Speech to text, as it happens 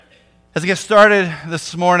As I get started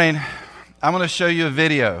this morning, I'm going to show you a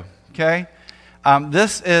video, okay?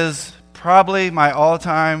 This is probably my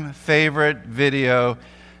all-time favorite video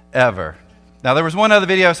ever. Now, there was one other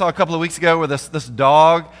video I saw a couple of weeks ago where this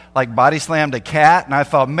dog body slammed a cat, and I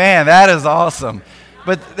thought, man, that is awesome.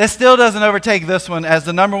 But this still doesn't overtake this one as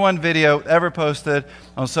the number one video ever posted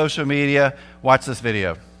on social media. Watch this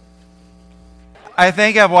video. I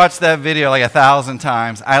think I've watched that video 1,000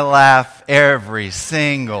 times. I laugh every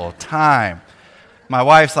single time. My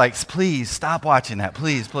wife's like, please stop watching that,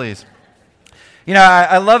 please, please. You know,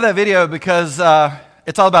 I love that video because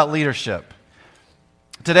it's all about leadership.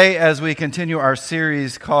 Today, as we continue our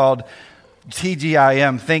series called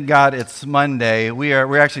TGIM, Thank God It's Monday,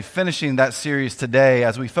 we're actually finishing that series today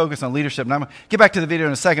as we focus on leadership. And I'm going to get back to the video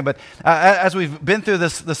in a second, but as we've been through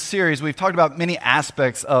this series, we've talked about many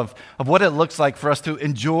aspects of what it looks like for us to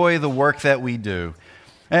enjoy the work that we do.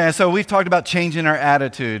 And so we've talked about changing our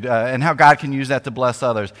attitude and how God can use that to bless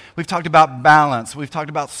others. We've talked about balance. We've talked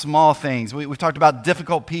about small things. We've talked about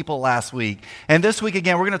difficult people last week. And this week,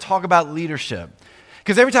 again, we're going to talk about leadership.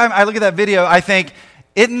 Because every time I look at that video, I think,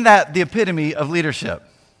 isn't that the epitome of leadership?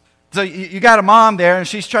 So you got a mom there, and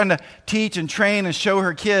she's trying to teach and train and show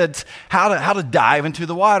her kids how to dive into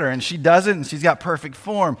the water, and she does it, and she's got perfect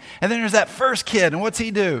form. And then there's that first kid, and what's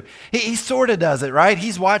he do? He sort of does it, right?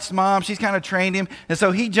 He's watched mom, she's kind of trained him, and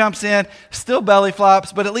so he jumps in, still belly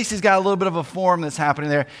flops, but at least he's got a little bit of a form that's happening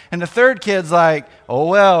there. And the third kid's like, oh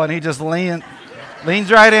well, and he just leans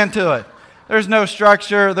right into it. There's no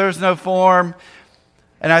structure, there's no form.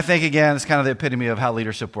 And I think, again, it's kind of the epitome of how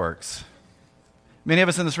leadership works. Many of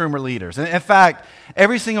us in this room are leaders. And in fact,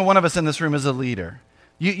 every single one of us in this room is a leader.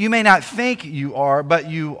 You may not think you are, but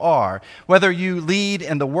you are. Whether you lead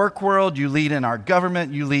in the work world, you lead in our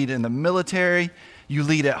government, you lead in the military, you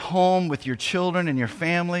lead at home with your children and your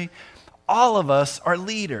family, all of us are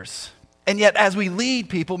leaders. And yet, as we lead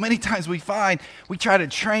people, many times we find we try to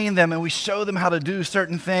train them and we show them how to do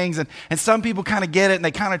certain things. And some people kind of get it and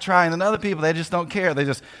they kind of try. And then other people, they just don't care. They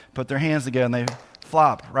just put their hands together and they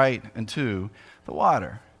flop right into the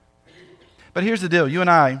water. But here's the deal. You and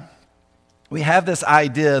I, we have this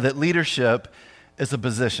idea that leadership is a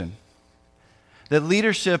position. That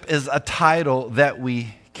leadership is a title that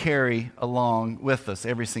we carry along with us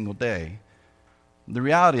every single day. The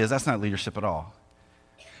reality is that's not leadership at all.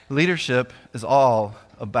 Leadership is all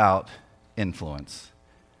about influence.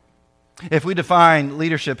 If we define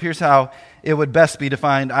leadership, here's how it would best be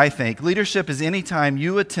defined, I think. Leadership is any time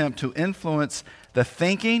you attempt to influence the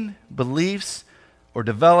thinking, beliefs, or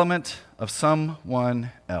development of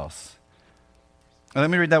someone else. Now, let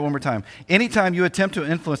me read that one more time. Anytime you attempt to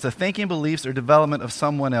influence the thinking, beliefs, or development of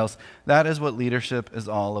someone else, that is what leadership is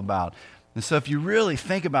all about. And so if you really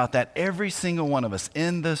think about that, every single one of us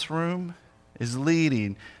in this room is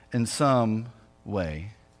leading in some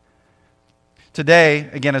way. Today,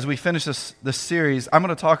 again, as we finish this series, I'm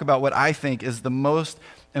going to talk about what I think is the most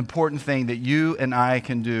important thing that you and I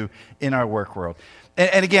can do in our work world.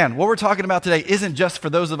 And again, what we're talking about today isn't just for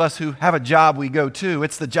those of us who have a job we go to.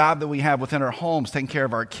 It's the job that we have within our homes, taking care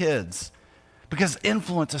of our kids. Because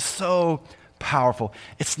influence is so powerful.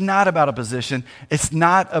 It's not about a position. It's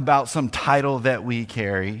not about some title that we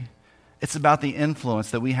carry. It's about the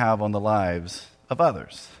influence that we have on the lives of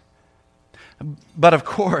others. But of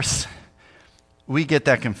course, we get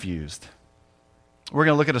that confused. We're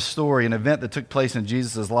going to look at a story, an event that took place in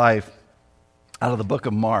Jesus' life out of the book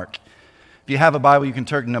of Mark. If you have a Bible, you can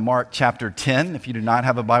turn to Mark chapter 10. If you do not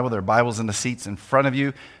have a Bible, there are Bibles in the seats in front of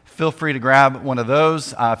you. Feel free to grab one of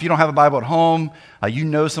those. If you don't have a Bible at home, you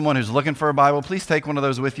know someone who's looking for a Bible, please take one of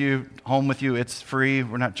those with you, home with you. It's free.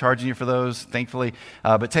 We're not charging you for those, thankfully.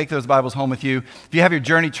 But take those Bibles home with you. If you have your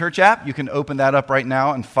Journey Church app, you can open that up right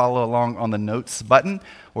now and follow along on the notes button,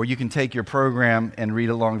 or you can take your program and read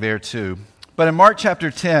along there too. But in Mark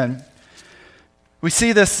chapter 10, we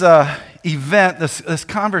see this event, this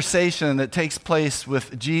conversation that takes place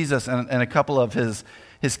with Jesus and a couple of his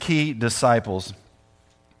key disciples.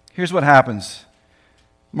 Here's what happens.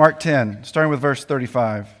 Mark 10, starting with verse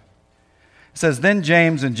 35. It says, Then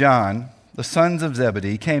James and John, the sons of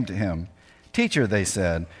Zebedee, came to him. Teacher, they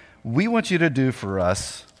said, we want you to do for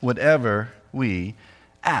us whatever we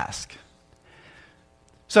ask.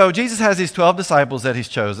 So Jesus has these 12 disciples that he's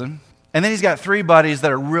chosen. And then he's got 3 buddies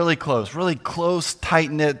that are really close,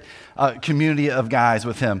 tight-knit community of guys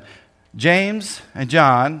with him. James and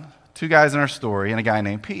John, 2 guys in our story, and a guy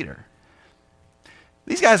named Peter.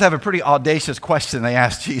 These guys have a pretty audacious question they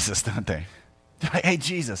ask Jesus, don't they? They're like, hey,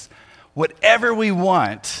 Jesus, whatever we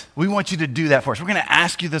want you to do that for us. We're going to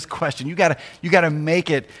ask you this question. You got to make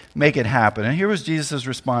it happen. And here was Jesus'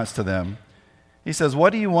 response to them. He says,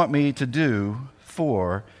 what do you want me to do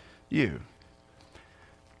for you?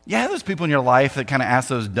 You have those people in your life that kind of ask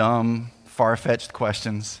those dumb, far-fetched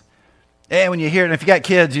questions. And when you hear it, and if you got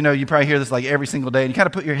kids, you know, you probably hear this like every single day, and you kind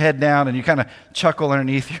of put your head down and you kind of chuckle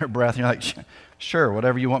underneath your breath, and you're like, sure,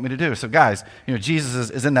 whatever you want me to do. So guys, you know, Jesus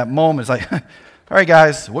is in that moment. It's like, all right,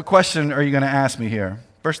 guys, what question are you going to ask me here?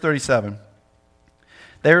 Verse 37.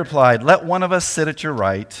 They replied, let one of us sit at your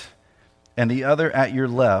right and the other at your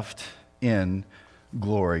left in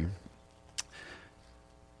glory.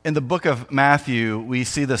 In the book of Matthew, we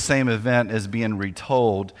see the same event as being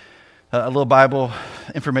retold. A little Bible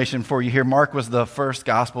information for you here. Mark was the first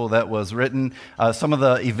gospel that was written. Some of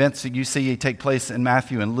the events that you see take place in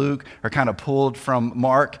Matthew and Luke are kind of pulled from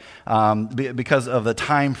Mark because of the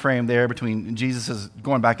time frame there between Jesus'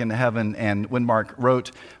 going back into heaven and when Mark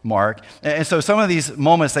wrote Mark. And so some of these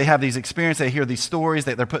moments, they have these experiences, they hear these stories,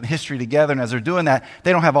 they're putting history together, and as they're doing that,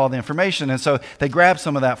 they don't have all the information, and so they grab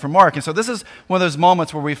some of that from Mark. And so this is one of those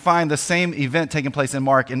moments where we find the same event taking place in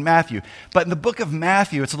Mark and Matthew. But in the book of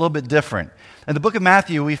Matthew, it's a little bit different. In the book of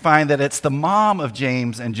Matthew, we find that it's the mom of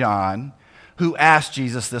James and John who asked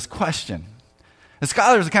Jesus this question. The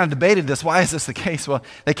scholars have kind of debated this. Why is this the case? Well,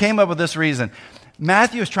 they came up with this reason.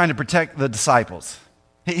 Matthew is trying to protect the disciples.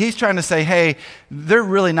 He's trying to say, hey, they're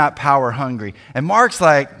really not power hungry. And Mark's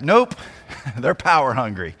like, nope, they're power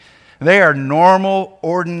hungry. They are normal,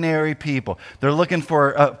 ordinary people. They're looking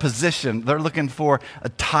for a position. They're looking for a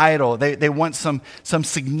title. They want some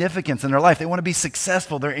significance in their life. They want to be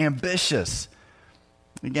successful. They're ambitious.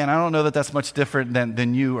 Again, I don't know that that's much different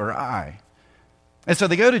than you or I. And so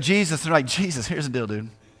they go to Jesus. They're like, Jesus, here's the deal, dude.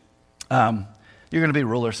 You're going to be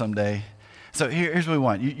ruler someday. So here's what we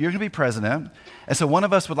want. You're going to be president. And so one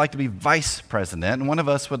of us would like to be vice president, and one of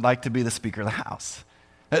us would like to be the Speaker of the House.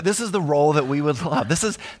 This is the role that we would love. This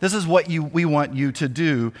is what we want you to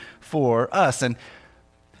do for us. And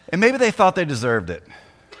maybe they thought they deserved it.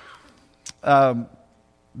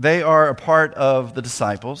 They are a part of the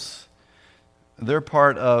disciples. They're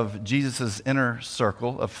part of Jesus' inner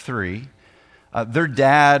circle of three. Their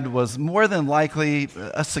dad was more than likely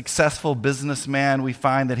a successful businessman. We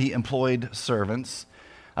find that he employed servants.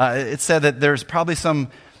 It said that there's probably some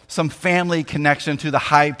family connection to the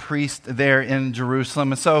high priest there in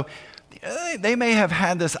Jerusalem. And so they may have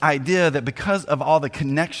had this idea that because of all the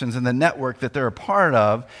connections and the network that they're a part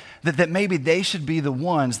of, that maybe they should be the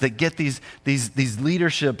ones that get these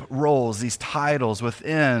leadership roles, these titles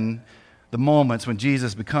within the moments when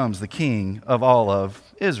Jesus becomes the king of all of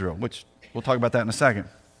Israel, which we'll talk about that in a second.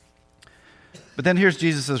 But then here's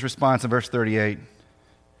Jesus' response in verse 38.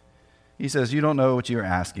 He says, you don't know what you're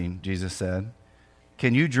asking, Jesus said.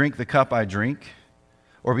 Can you drink the cup I drink,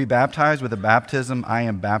 or be baptized with the baptism I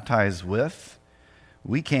am baptized with?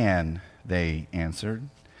 We can, they answered.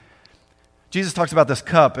 Jesus talks about this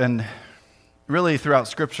cup, and really throughout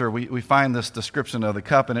Scripture, we find this description of the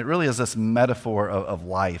cup, and it really is this metaphor of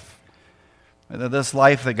life. This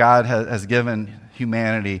life that God has given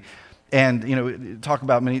humanity. And, you know, talk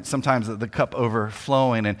about sometimes the cup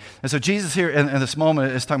overflowing. And so Jesus here in this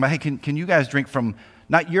moment is talking about, hey, can you guys drink from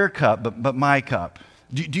not your cup, but my cup?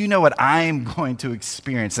 Do you know what I'm going to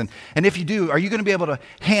experience? And if you do, are you going to be able to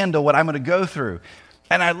handle what I'm going to go through?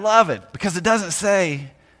 And I love it because it doesn't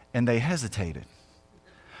say, and they hesitated.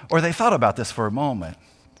 Or they thought about this for a moment.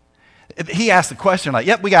 He asked the question like,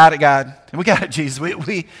 yep, we got it, God. We got it, Jesus.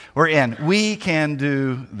 We're in. We can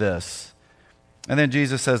do this. And then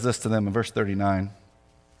Jesus says this to them in verse 39,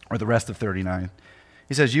 or the rest of 39.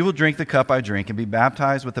 He says, you will drink the cup I drink and be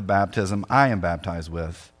baptized with the baptism I am baptized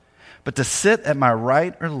with. But to sit at my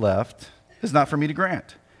right or left is not for me to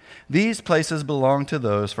grant. These places belong to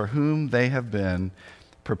those for whom they have been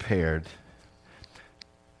prepared.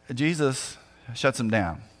 Jesus shuts them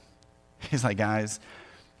down. He's like, guys,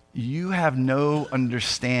 you have no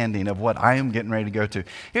understanding of what I am getting ready to go to.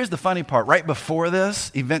 Here's the funny part. Right before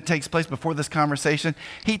this event takes place, before this conversation,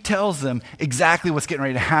 he tells them exactly what's getting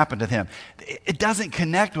ready to happen to him. It doesn't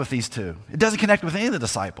connect with these two. It doesn't connect with any of the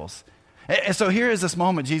disciples. And so here is this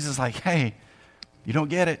moment, Jesus is like, hey, you don't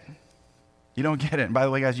get it. You don't get it. And by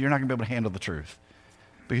the way, guys, you're not going to be able to handle the truth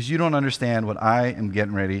because you don't understand what I am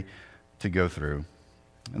getting ready to go through.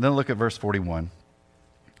 And then look at verse 41.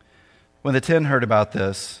 When the 10 heard about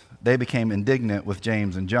this, they became indignant with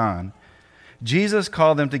James and John. Jesus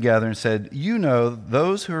called them together and said, you know,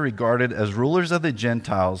 those who are regarded as rulers of the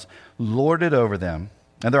Gentiles lord it over them,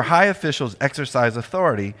 and their high officials exercise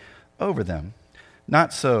authority over them.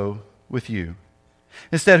 Not so with you.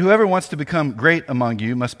 Instead, whoever wants to become great among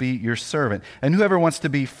you must be your servant, and whoever wants to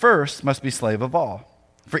be first must be slave of all.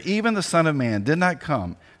 For even the Son of Man did not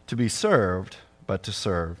come to be served, but to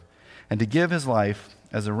serve, and to give his life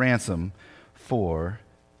as a ransom for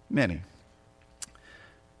many.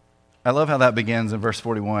 I love how that begins in verse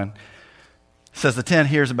 41. It says the 10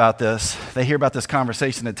 hears about this. They hear about this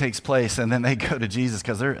conversation that takes place, and then they go to Jesus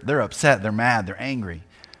because they're upset, they're mad, they're angry.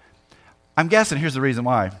 I'm guessing here's the reason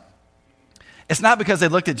why. It's not because they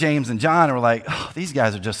looked at James and John and were like, oh, these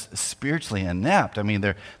guys are just spiritually inept. I mean,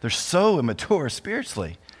 they're so immature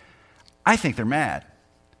spiritually. I think they're mad.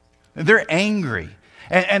 They're angry.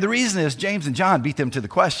 And the reason is James and John beat them to the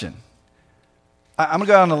question. I'm going to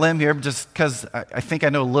go out on a limb here just because I think I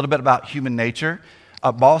know a little bit about human nature.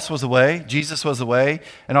 A boss was away, Jesus was away,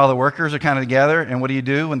 and all the workers are kind of together. And what do you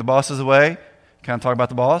do when the boss is away? Kind of talk about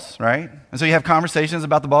the boss, right? And so you have conversations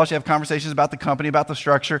about the boss, you have conversations about the company, about the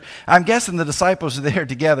structure. I'm guessing the disciples are there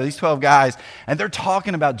together, these 12 guys, and they're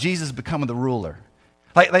talking about Jesus becoming the ruler.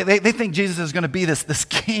 Like they think Jesus is going to be this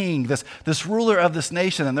king, this ruler of this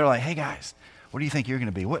nation, and they're like, hey guys, what do you think you're going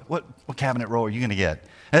to be? What cabinet role are you going to get?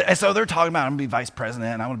 And so they're talking about, I'm going to be vice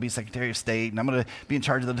president, and I'm going to be secretary of state, and I'm going to be in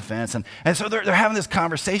charge of the defense. And so they're having this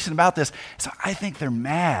conversation about this. So I think they're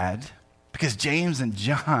mad because James and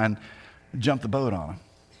John jumped the boat on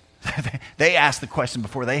them. They asked the question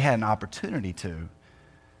before they had an opportunity to.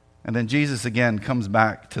 And then Jesus again comes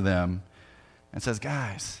back to them and says,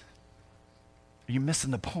 guys, are you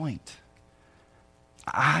missing the point?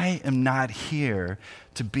 I am not here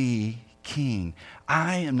to be king.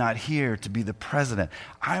 I am not here to be the president.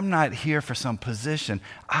 I'm not here for some position.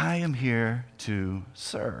 I am here to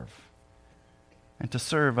serve and to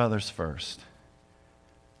serve others first.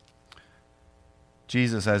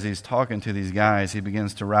 Jesus, as he's talking to these guys, he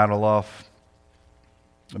begins to rattle off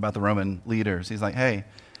about the Roman leaders. He's like, hey,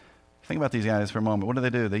 think about these guys for a moment.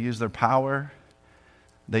 What do? They use their power.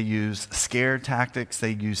 They use scare tactics.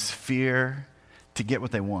 They use fear to get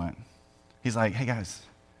what they want. He's like, hey, guys,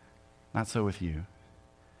 not so with you.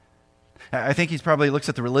 I think he's probably looks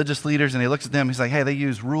at the religious leaders and he looks at them. He's like, hey, they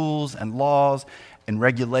use rules and laws and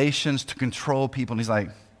regulations to control people. And he's like,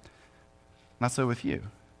 not so with you.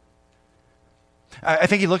 I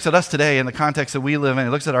think he looks at us today in the context that we live in.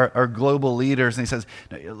 He looks at our global leaders and he says,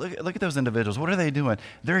 look at those individuals. What are they doing?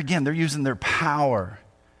 They're using their power.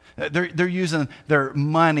 They're using their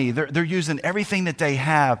money. They're using everything that they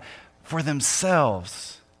have for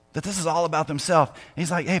themselves. That this is all about themselves. And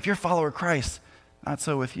he's like, hey, if you're a follower of Christ, not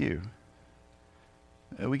so with you.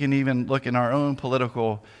 We can even look in our own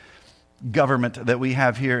political government that we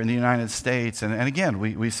have here in the United States. And again,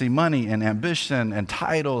 we see money and ambition and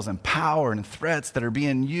titles and power and threats that are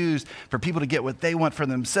being used for people to get what they want for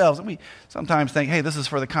themselves. And we sometimes think, hey, this is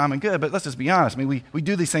for the common good, but let's just be honest. I mean, we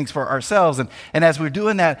do these things for ourselves. And as we're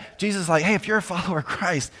doing that, Jesus is like, hey, if you're a follower of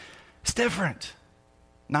Christ, it's different.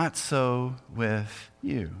 Not so with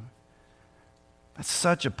you. That's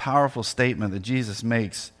such a powerful statement that Jesus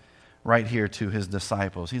makes right here to his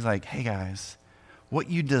disciples. He's like, hey guys, what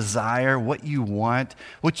you desire, what you want,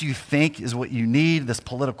 what you think is what you need, this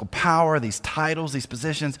political power, these titles, these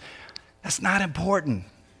positions, that's not important.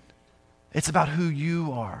 It's about who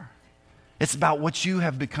you are. It's about what you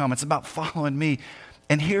have become. It's about following me.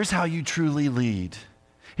 And here's how you truly lead.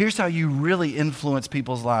 Here's how you really influence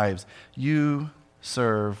people's lives. You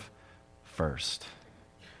serve first.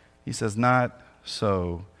 He says, not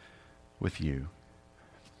so with you.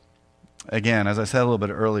 Again, as I said a little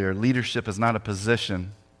bit earlier, leadership is not a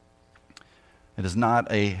position. It is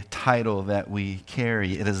not a title that we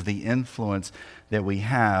carry. It is the influence that we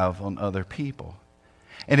have on other people.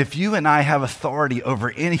 And if you and I have authority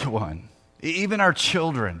over anyone, even our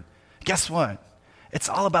children, guess what? It's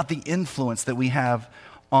all about the influence that we have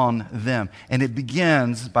on them. And it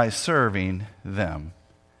begins by serving them.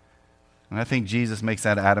 And I think Jesus makes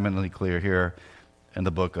that adamantly clear here in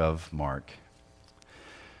the book of Mark.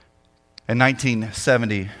 In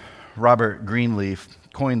 1970, Robert Greenleaf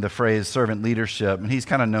coined the phrase servant leadership, and he's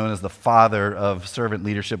kind of known as the father of servant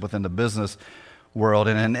leadership within the business world.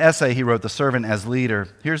 In an essay he wrote, The Servant as Leader,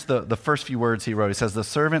 here's the first few words he wrote. He says, the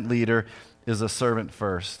servant leader is a servant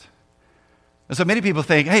first. And so many people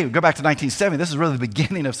think, hey, go back to 1970, this is really the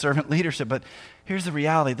beginning of servant leadership, but here's the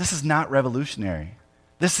reality. This is not revolutionary.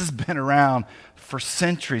 This has been around for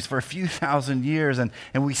centuries, for a few thousand years, and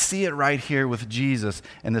we see it right here with Jesus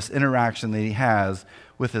and this interaction that he has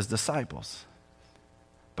with his disciples.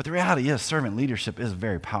 But the reality is servant leadership is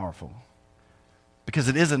very powerful because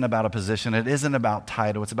it isn't about a position, it isn't about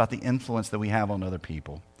title, it's about the influence that we have on other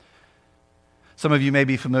people. Some of you may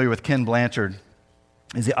be familiar with Ken Blanchard.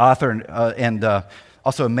 He's the author and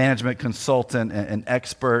also a management consultant and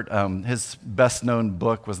expert. His best-known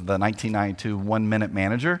book was the 1992 One Minute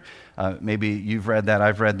Manager. Maybe you've read that.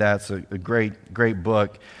 I've read that. It's a great, great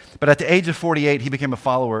book. But at the age of 48, he became a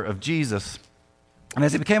follower of Jesus. And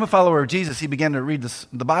as he became a follower of Jesus, he began to read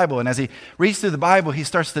the Bible. And as he reads through the Bible, he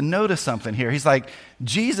starts to notice something here. He's like,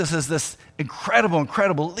 Jesus is this incredible,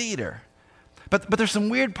 incredible leader. But there's some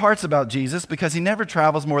weird parts about Jesus because he never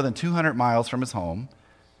travels more than 200 miles from his home.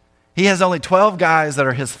 He has only 12 guys that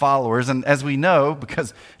are his followers. And as we know,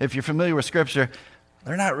 because if you're familiar with Scripture,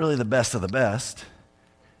 they're not really the best of the best.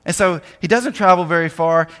 And so he doesn't travel very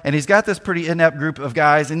far, and he's got this pretty inept group of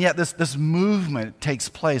guys, and yet this movement takes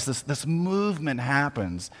place. This movement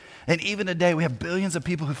happens. And even today, we have billions of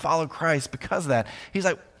people who follow Christ because of that. He's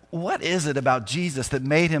like, what is it about Jesus that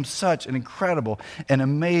made him such an incredible and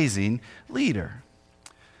amazing leader?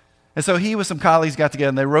 And so he with some colleagues got together,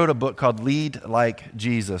 and they wrote a book called Lead Like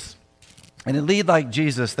Jesus. And in Lead Like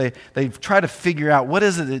Jesus, they try to figure out what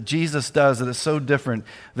is it that Jesus does that is so different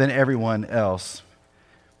than everyone else.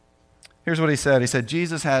 Here's what he said. He said,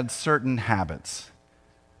 Jesus had certain habits.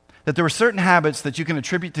 That there were certain habits that you can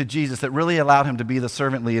attribute to Jesus that really allowed him to be the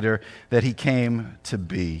servant leader that he came to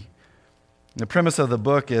be. The premise of the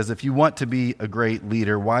book is, if you want to be a great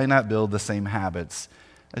leader, why not build the same habits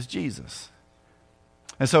as Jesus?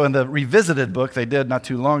 And so in the revisited book they did not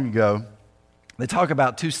too long ago, they talk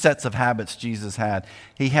about two sets of habits Jesus had.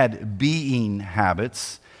 He had being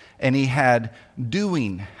habits, and he had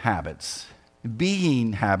doing habits.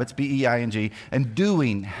 Being habits, B-E-I-N-G, and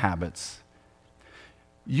doing habits.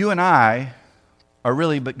 You and I are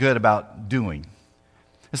really good about doing.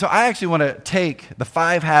 And so I actually want to take the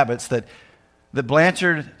 5 habits that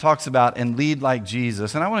Blanchard talks about and Lead Like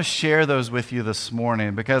Jesus, and I want to share those with you this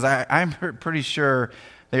morning because I'm pretty sure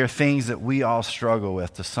they are things that we all struggle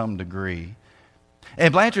with to some degree.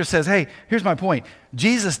 And Blanchard says, hey, here's my point.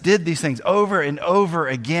 Jesus did these things over and over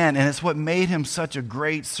again, and it's what made him such a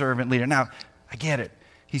great servant leader. Now, I get it.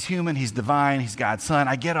 He's human, he's divine, he's God's son.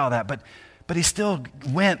 I get all that. But he still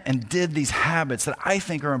went and did these habits that I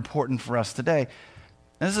think are important for us today.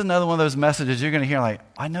 And this is another one of those messages you're going to hear like,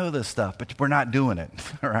 I know this stuff, but we're not doing it,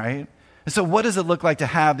 all right? And so what does it look like to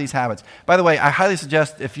have these habits? By the way, I highly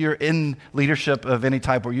suggest if you're in leadership of any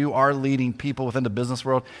type or you are leading people within the business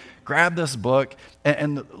world, grab this book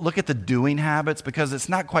and look at the doing habits because it's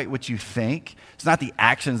not quite what you think. It's not the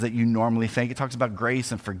actions that you normally think. It talks about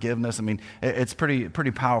grace and forgiveness. I mean, it's pretty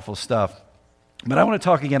powerful stuff. But I want to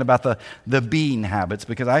talk again about the being habits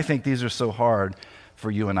because I think these are so hard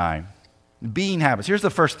for you and I. Being habits. Here's the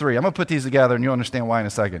first 3. I'm going to put these together and you'll understand why in a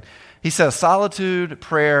second. He says solitude,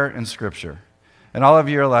 prayer, and Scripture. And all of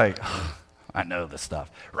you are like, oh, I know this stuff.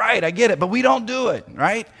 Right, I get it, but we don't do it,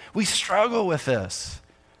 right? We struggle with this.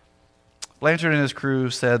 Blanchard and his crew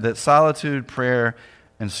said that solitude, prayer,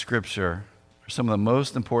 and Scripture are some of the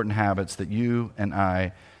most important habits that you and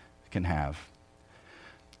I can have.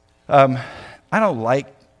 I'm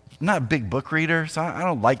not a big book reader, so I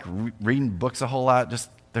don't like reading books a whole lot. Just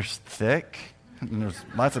they're thick, and there's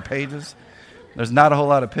lots of pages. There's not a whole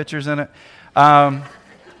lot of pictures in it.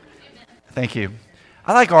 Thank you.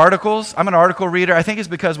 I like articles. I'm an article reader. I think it's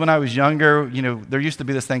because when I was younger, there used to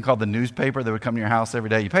be this thing called the newspaper that would come to your house every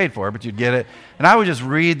day. You paid for it, but you'd get it. And I would just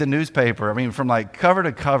read the newspaper, from like cover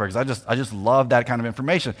to cover, because I just love that kind of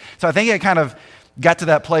information. So I think it kind of got to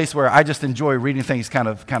that place where I just enjoy reading things kind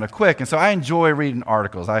of quick. And so I enjoy reading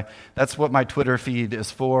articles. That's what my Twitter feed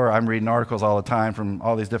is for. I'm reading articles all the time from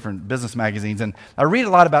all these different business magazines. And I read a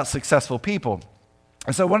lot about successful people.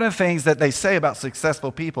 And so one of the things that they say about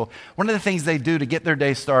successful people, one of the things they do to get their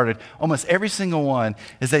day started, almost every single one,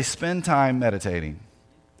 is they spend time meditating.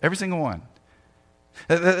 Every single one.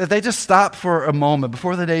 They just stop for a moment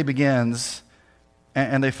before the day begins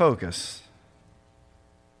and they focus.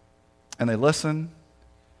 And they listen,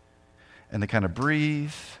 and they kind of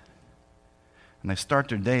breathe, and they start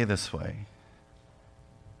their day this way.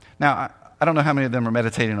 Now, I don't know how many of them are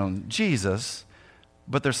meditating on Jesus,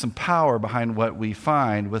 but there's some power behind what we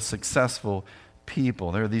find with successful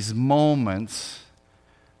people. There are these moments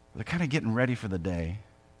where they're kind of getting ready for the day.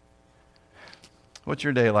 What's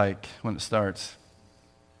your day like when it starts?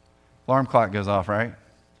 Alarm clock goes off, right?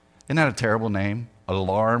 Isn't that a terrible name?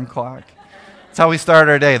 Alarm clock? That's how we start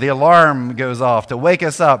our day. The alarm goes off to wake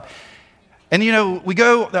us up. And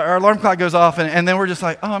our alarm clock goes off, and then we're just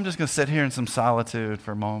like, I'm just going to sit here in some solitude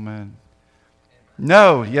for a moment.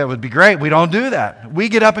 No, it would be great. We don't do that. We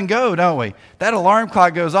get up and go, don't we? That alarm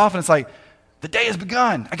clock goes off, and it's like, the day has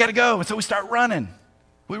begun. I got to go. And so we start running.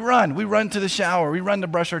 We run to the shower, we run to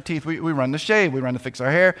brush our teeth, we run to shave, we run to fix our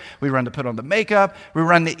hair, we run to put on the makeup, we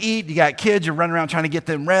run to eat. You got kids, you're running around trying to get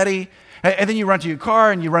them ready. And then you run to your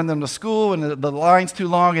car and you run them to school and the line's too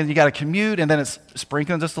long and you got to commute and then it's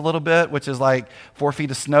sprinkling just a little bit, which is like 4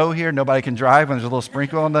 feet of snow here. Nobody can drive when there's a little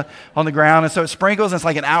sprinkle on the ground. And so it sprinkles and it's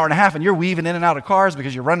like an hour and a half and you're weaving in and out of cars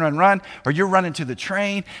because you run, or you're running to the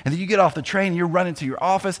train and then you get off the train and you're running to your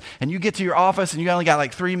office and you get to your office and you only got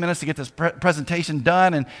like 3 minutes to get this presentation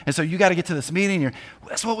done. And so you got to get to this meeting.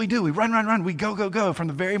 That's what we do. We run. We go. From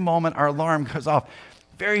the very moment our alarm goes off,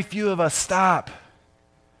 very few of us stop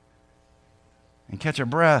and catch our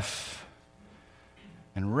breath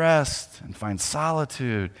and rest and find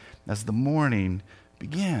solitude as the morning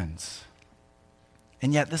begins.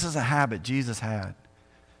 And yet this is a habit Jesus had.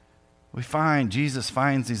 We find Jesus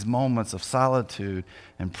finds these moments of solitude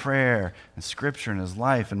and prayer and scripture in his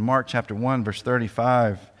life. In Mark chapter 1, verse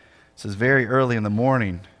 35, it says, very early in the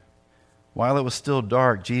morning, while it was still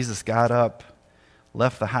dark, Jesus got up,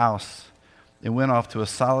 left the house, and went off to a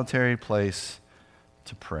solitary place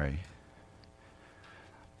to pray.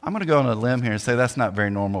 I'm going to go on a limb here and say that's not very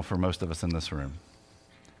normal for most of us in this room.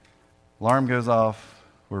 Alarm goes off,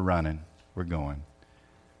 we're running, we're going.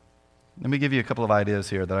 Let me give you a couple of ideas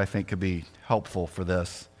here that I think could be helpful for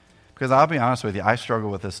this. Because I'll be honest with you, I struggle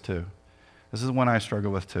with this too. This is one I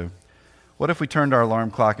struggle with too. What if we turned our alarm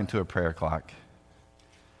clock into a prayer clock?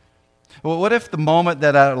 Well, what if the moment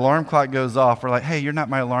that alarm clock goes off, we're like, hey, you're not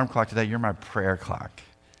my alarm clock today, you're my prayer clock.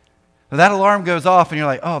 Now, that alarm goes off and you're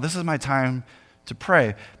like, oh, this is my time to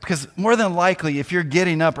pray. Because more than likely, if you're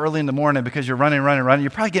getting up early in the morning because you're running, you're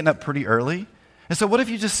probably getting up pretty early. And so what if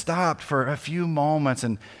you just stopped for a few moments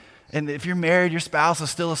and if you're married, your spouse is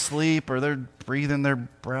still asleep or they're breathing their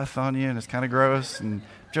breath on you and it's kind of gross. And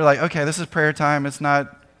you're like, okay, this is prayer time. It's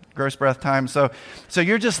not gross breath time. So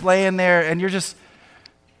you're just laying there and you're just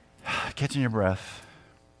catching your breath.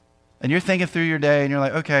 And you're thinking through your day and you're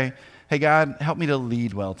like, okay, hey, God, help me to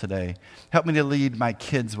lead well today. Help me to lead my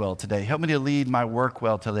kids well today. Help me to lead my work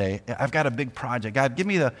well today. I've got a big project. God, give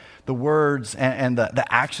me the words and the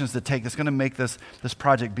actions to take that's going to make this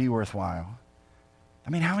project be worthwhile. I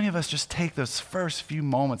mean, how many of us just take those first few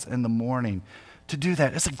moments in the morning to do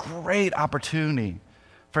that? It's a great opportunity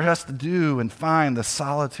for us to do and find the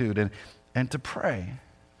solitude and to pray.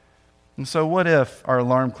 And so what if our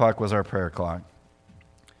alarm clock was our prayer clock?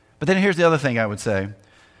 But then here's the other thing I would say.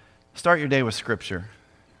 Start your day with Scripture.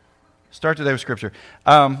 Start the day with Scripture.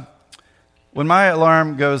 When my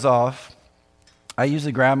alarm goes off, I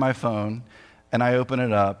usually grab my phone and I open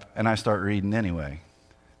it up and I start reading anyway.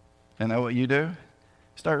 You know what you do?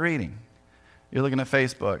 Start reading. You're looking at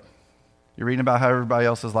Facebook. You're reading about how everybody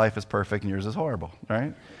else's life is perfect and yours is horrible,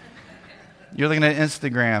 right? You're looking at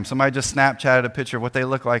Instagram. Somebody just Snapchatted a picture of what they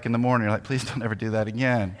look like in the morning. You're like, please don't ever do that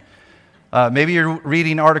again. Maybe you're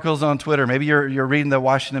reading articles on Twitter. Maybe you're reading the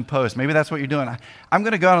Washington Post. Maybe that's what you're doing. I'm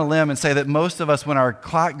going to go on a limb and say that most of us, when our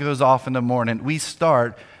clock goes off in the morning, we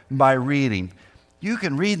start by reading. You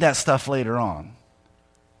can read that stuff later on.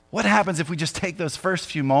 What happens if we just take those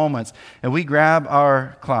first few moments and we grab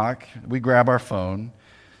our clock, we grab our phone,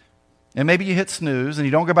 and maybe you hit snooze and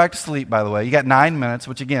you don't go back to sleep, by the way. You got 9 minutes,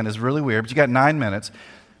 which again is really weird, but you got 9 minutes.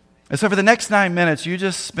 And so for the next 9 minutes, you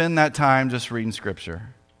just spend that time just reading Scripture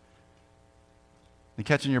and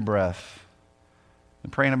catching your breath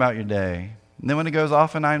and praying about your day. And then when it goes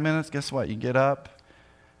off in 9 minutes, guess what? You get up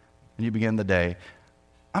and you begin the day.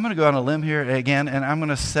 I'm going to go on a limb here again, and I'm going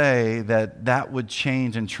to say that would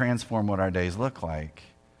change and transform what our days look like.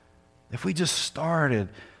 If we just started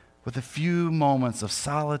with a few moments of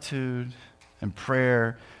solitude and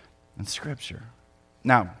prayer and Scripture.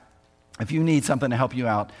 Now, if you need something to help you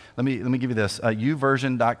out, let me give you this,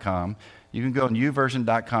 uversion.com. You can go on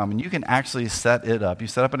uversion.com and you can actually set it up. You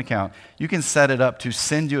set up an account. You can set it up to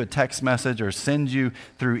send you a text message or send you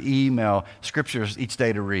through email scriptures each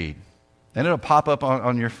day to read. And it'll pop up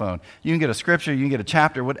on your phone. You can get a scripture, you can get a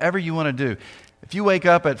chapter, whatever you want to do. If you wake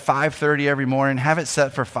up at 5:30 every morning, have it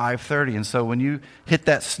set for 5:30. And so when you hit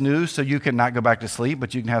that snooze so you can not go back to sleep,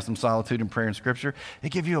 but you can have some solitude and prayer and Scripture, it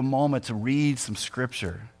gives you a moment to read some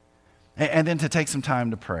Scripture and then to take some time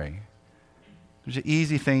to pray. There's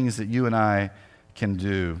easy things that you and I can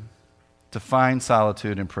do to find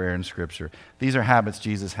solitude and prayer and Scripture. These are habits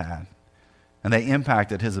Jesus had. And they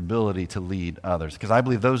impacted his ability to lead others. Because I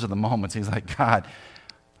believe those are the moments he's like, God,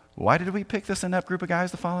 why did we pick this inept group of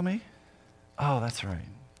guys to follow me? Oh, that's right.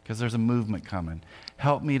 Because there's a movement coming.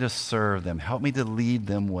 Help me to serve them. Help me to lead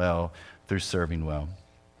them well through serving well.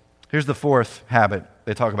 Here's the fourth habit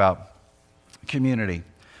they talk about, community.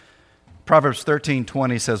 Proverbs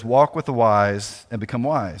 13:20 says, walk with the wise and become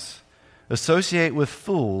wise. Associate with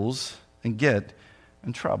fools and get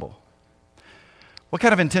in trouble. What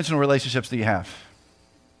kind of intentional relationships do you have?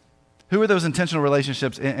 Who are those intentional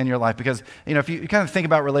relationships in your life? Because, if you kind of think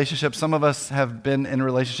about relationships, some of us have been in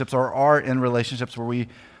relationships or are in relationships where we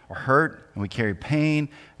are hurt and we carry pain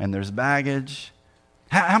and there's baggage.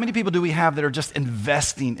 How many people do we have that are just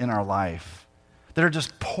investing in our life, that are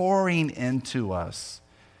just pouring into us?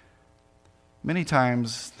 Many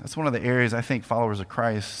times, that's one of the areas I think followers of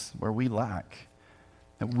Christ where we lack.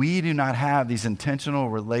 That we do not have these intentional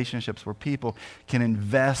relationships where people can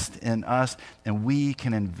invest in us and we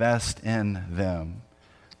can invest in them.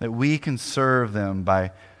 That we can serve them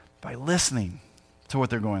by listening to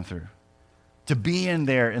what they're going through. To be in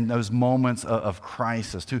there in those moments of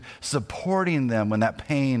crisis, to supporting them when that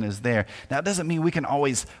pain is there. Now, it doesn't mean we can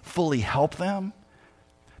always fully help them,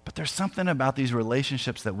 but there's something about these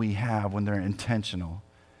relationships that we have when they're intentional.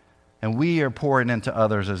 And we are pouring into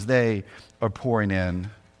others as they are pouring in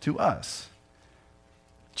to us.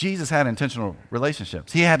 Jesus had intentional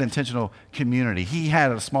relationships. He had intentional community. He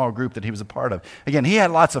had a small group that he was a part of. Again, he had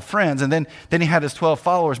lots of friends, and then he had his 12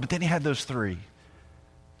 followers, but then he had those three,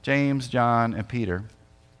 James, John, and Peter.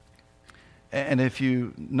 And if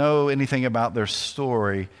you know anything about their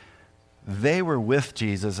story, they were with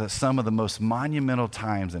Jesus at some of the most monumental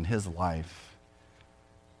times in his life.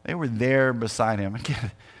 They were there beside him.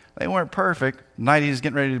 Again, they weren't perfect. The night he's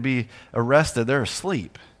getting ready to be arrested, they're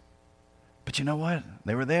asleep. But you know what?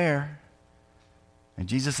 They were there. And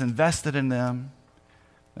Jesus invested in them.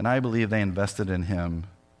 And I believe they invested in him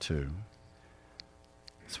too.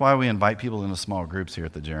 That's why we invite people into small groups here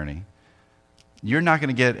at The Journey. You're not going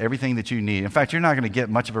to get everything that you need. In fact, you're not going to get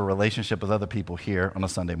much of a relationship with other people here on a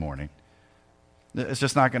Sunday morning. It's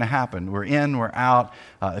just not going to happen. We're in, we're out.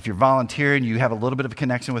 If you're volunteering, you have a little bit of a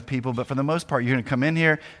connection with people, but for the most part, you're going to come in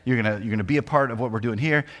here, you're going to be a part of what we're doing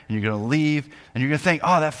here, and you're going to leave, and you're going to think,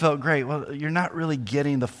 oh, that felt great. Well, you're not really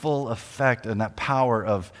getting the full effect and that power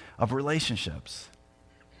of relationships.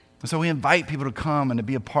 And so we invite people to come and to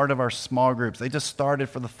be a part of our small groups. They just started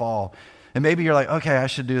for the fall. And maybe you're like, okay, I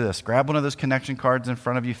should do this. Grab one of those connection cards in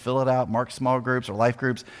front of you, fill it out, mark small groups or life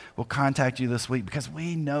groups. We'll contact you this week because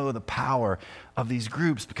we know the power of these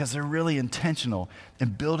groups because they're really intentional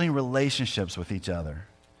in building relationships with each other.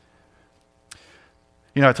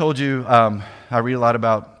 I told you I read a lot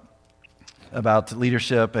about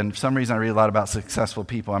leadership, and for some reason I read a lot about successful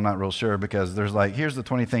people. I'm not real sure because there's here's the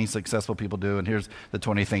 20 things successful people do, and here's the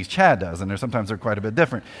 20 things Chad does, and sometimes they're quite a bit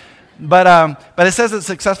different. But it says that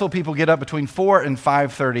successful people get up between 4 and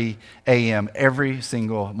 5:30 a.m. every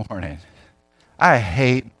single morning. I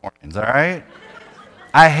hate mornings, all right?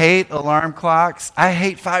 I hate alarm clocks. I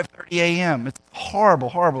hate 5:30 a.m. It's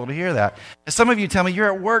horrible to hear that. And some of you tell me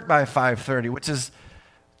you're at work by 5:30, which is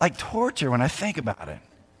like torture when I think about it.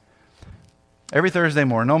 Every Thursday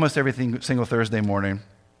morning, almost every single Thursday morning,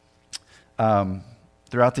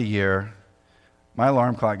 throughout the year, my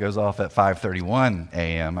alarm clock goes off at 5:31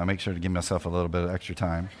 a.m. I make sure to give myself a little bit of extra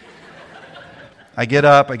time. I get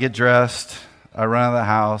up, I get dressed, I run out of the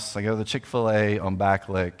house, I go to the Chick-fil-A on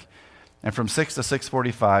Backlick, and from 6 to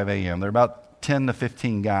 6:45 a.m., there are about 10 to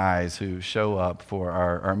 15 guys who show up for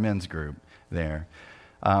our men's group there.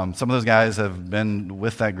 Some of those guys have been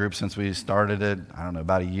with that group since we started it,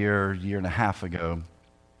 about a year and a half ago.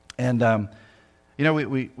 And,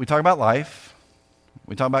 we talk about life.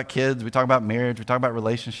 We talk about kids, we talk about marriage, we talk about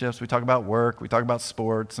relationships, we talk about work, we talk about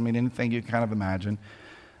sports, anything you can kind of imagine.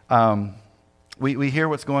 We hear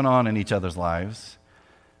what's going on in each other's lives.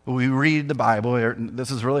 We read the Bible.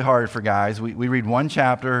 This is really hard for guys. We read one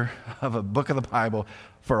chapter of a book of the Bible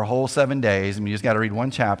for a whole 7 days, and you just got to read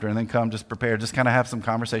one chapter and then come just prepared, just kind of have some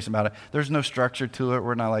conversation about it. There's no structure to it.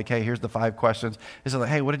 We're not like, hey, here's the 5 questions. It's like,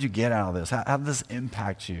 hey, what did you get out of this? How did this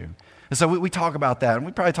impact you? And so we talk about that, and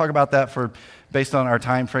we probably talk about that based on our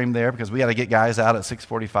time frame there because we got to get guys out at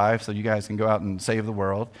 6:45 so you guys can go out and save the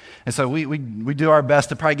world. And so we do our best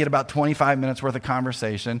to probably get about 25 minutes worth of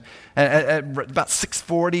conversation. At about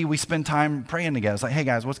 6:40, we spend time praying together. It's like, hey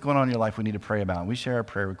guys, what's going on in your life we need to pray about? And we share our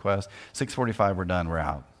prayer requests. 6:45, we're done, we're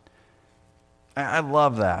out. I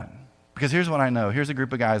love that because here's what I know. Here's a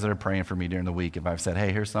group of guys that are praying for me during the week if I've said,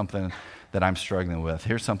 hey, here's something that I'm struggling with.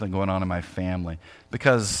 Here's something going on in my family.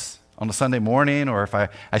 Because on a Sunday morning, or if I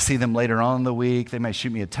see them later on in the week, they may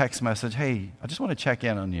shoot me a text message, hey, I just want to check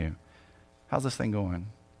in on you. How's this thing going?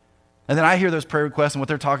 And then I hear those prayer requests and what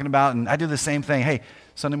they're talking about, and I do the same thing. Hey,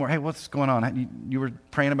 Sunday morning, hey, what's going on? You were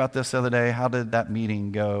praying about this the other day. How did that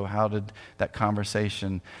meeting go? How did that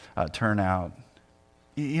conversation turn out?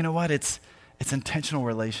 You know what? It's intentional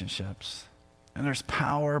relationships, and there's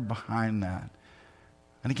power behind that.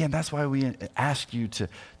 And again, that's why we ask you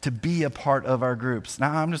to be a part of our groups.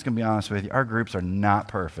 Now, I'm just going to be honest with you. Our groups are not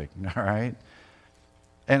perfect, all right?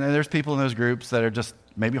 And there's people in those groups that are just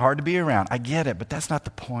maybe hard to be around. I get it, but that's not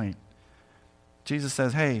the point. Jesus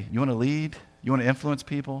says, hey, you want to lead? You want to influence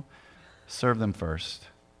people? Serve them first.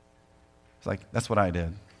 It's like, that's what I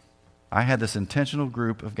did. I had this intentional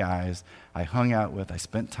group of guys I hung out with, I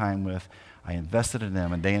spent time with, I invested in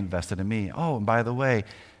them, and they invested in me. Oh, and by the way,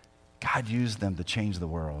 God used them to change the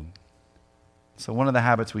world. So one of the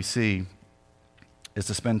habits we see is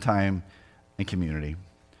to spend time in community.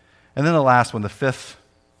 And then the last one, the fifth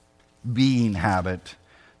being habit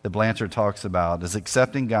that Blanchard talks about is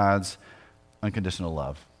accepting God's unconditional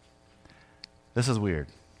love. This is weird.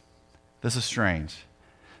 This is strange.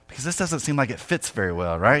 Because this doesn't seem like it fits very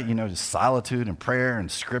well, right? You know, just solitude and prayer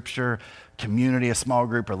and scripture, community, a small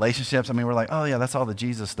group, relationships. I mean, we're like, oh yeah, that's all the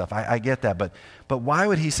Jesus stuff. I get that. But why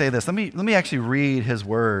would he say this? Let me actually read his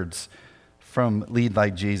words from Lead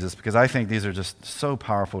Like Jesus, because I think these are just so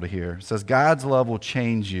powerful to hear. It says, God's love will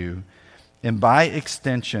change you, and by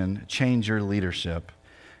extension, change your leadership.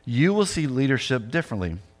 You will see leadership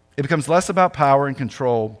differently. It becomes less about power and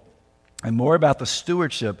control and more about the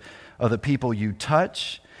stewardship of the people you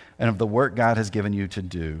touch and of the work God has given you to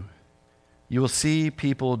do. You will see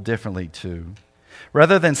people differently too.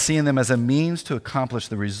 Rather than seeing them as a means to accomplish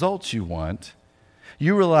the results you want,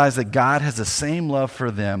 you realize that God has the same love for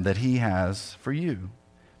them that he has for you.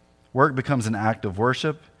 Work becomes an act of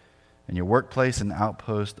worship, and your workplace an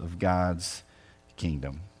outpost of God's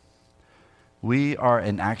kingdom. We are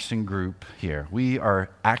an action group here. We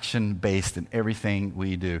are action-based in everything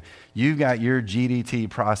we do. You got your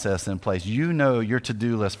GDT process in place. You know your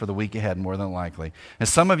to-do list for the week ahead more than likely. And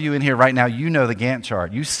some of you in here right now, you know the Gantt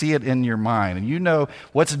chart. You see it in your mind, and you know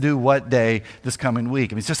what to do what day this coming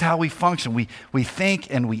week. I mean, it's just how we function. We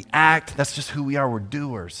think and we act. That's just who we are. We're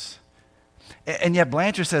doers. And yet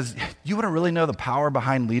Blanchard says, you want to really know the power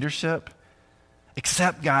behind leadership?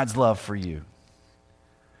 Accept God's love for you.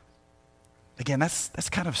 Again, that's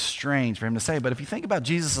kind of strange for him to say, but if you think about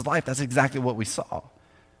Jesus' life, that's exactly what we saw.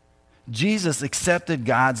 Jesus accepted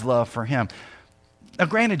God's love for him. Now,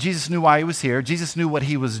 granted, Jesus knew why he was here. Jesus knew what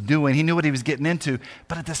he was doing. He knew what he was getting into.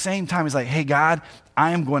 But at the same time, he's like, hey, God,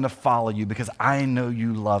 I am going to follow you because I know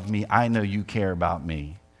you love me. I know you care about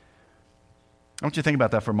me. I want you to think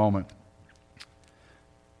about that for a moment.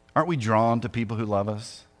 Aren't we drawn to people who love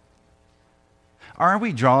us? Aren't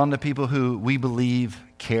we drawn to people who we believe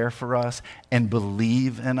care for us and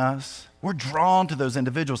believe in us? We're drawn to those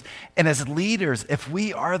individuals. And as leaders, if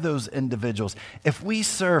we are those individuals, if we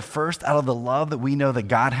serve first out of the love that we know that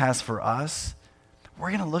God has for us, we're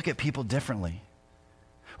going to look at people differently.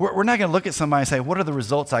 We're not going to look at somebody and say, what are the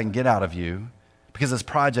results I can get out of you? Because this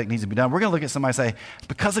project needs to be done. We're going to look at somebody and say,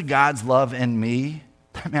 because of God's love in me,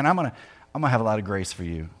 man, I'm going to have a lot of grace for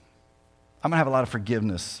you. I'm going to have a lot of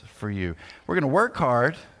forgiveness for you. We're going to work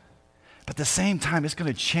hard, but at the same time, it's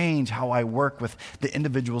going to change how I work with the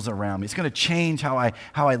individuals around me. It's going to change how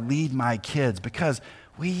I lead my kids because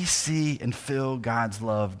we see and feel God's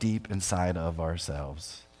love deep inside of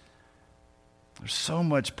ourselves. There's so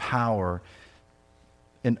much power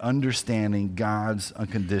in understanding God's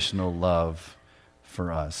unconditional love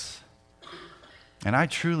for us. And I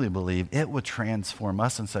truly believe it will transform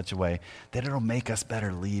us in such a way that it'll make us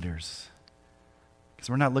better leaders. Because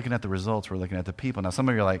we're not looking at the results, we're looking at the people. Now, some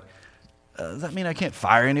of you are like, does that mean I can't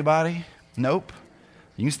fire anybody? Nope.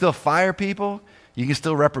 You can still fire people. You can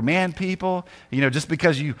still reprimand people. You know, just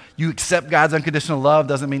because you accept God's unconditional love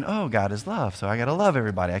doesn't mean, oh, God is love, so I got to love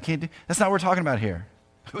everybody. I can't do. That's not what we're talking about here.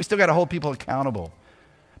 We still got to hold people accountable.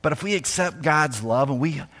 But if we accept God's love and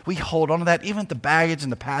we hold on to that, even the baggage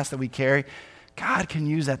and the past that we carry, God can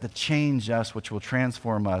use that to change us, which will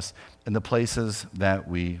transform us in the places that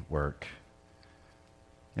we work.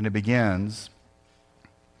 And it begins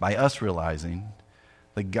by us realizing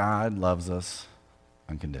that God loves us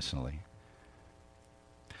unconditionally.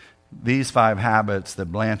 These 5 habits that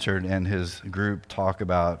Blanchard and his group talk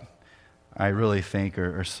about, I really think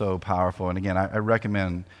are so powerful. And again, I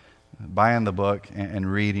recommend buying the book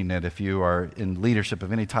and reading it if you are in leadership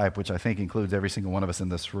of any type, which I think includes every single one of us in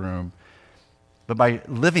this room. But by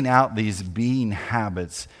living out these being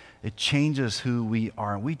habits, it changes who we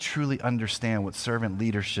are. We truly understand what servant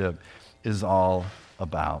leadership is all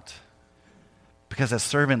about. Because as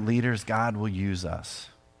servant leaders, God will use us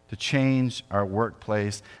to change our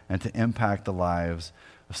workplace and to impact the lives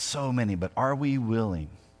of so many. But are we willing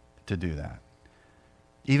to do that?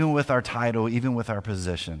 Even with our title, even with our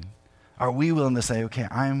position, are we willing to say, okay,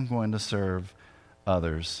 I'm going to serve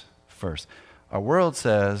others first? Our world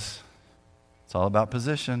says it's all about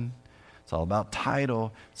position. It's all about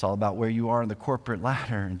title. It's all about where you are in the corporate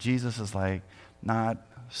ladder. And Jesus is like, not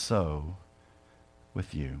so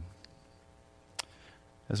with you.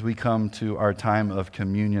 as we come to our time of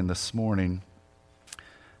communion this morning,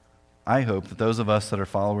 I hope that those of us that are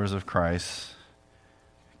followers of Christ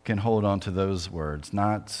can hold on to those words,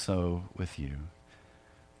 not so with you.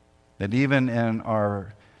 That even in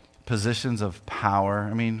our positions of power,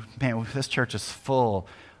 I mean, man, this church is full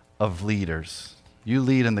of leaders. You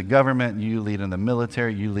lead in the government, you lead in the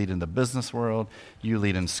military, you lead in the business world, you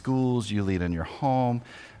lead in schools, you lead in your home.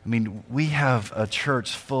 I mean, we have a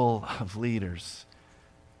church full of leaders.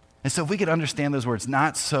 And so if we could understand those words,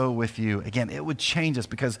 not so with you, again, it would change us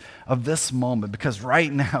because of this moment, because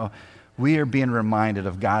right now we are being reminded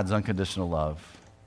of God's unconditional love.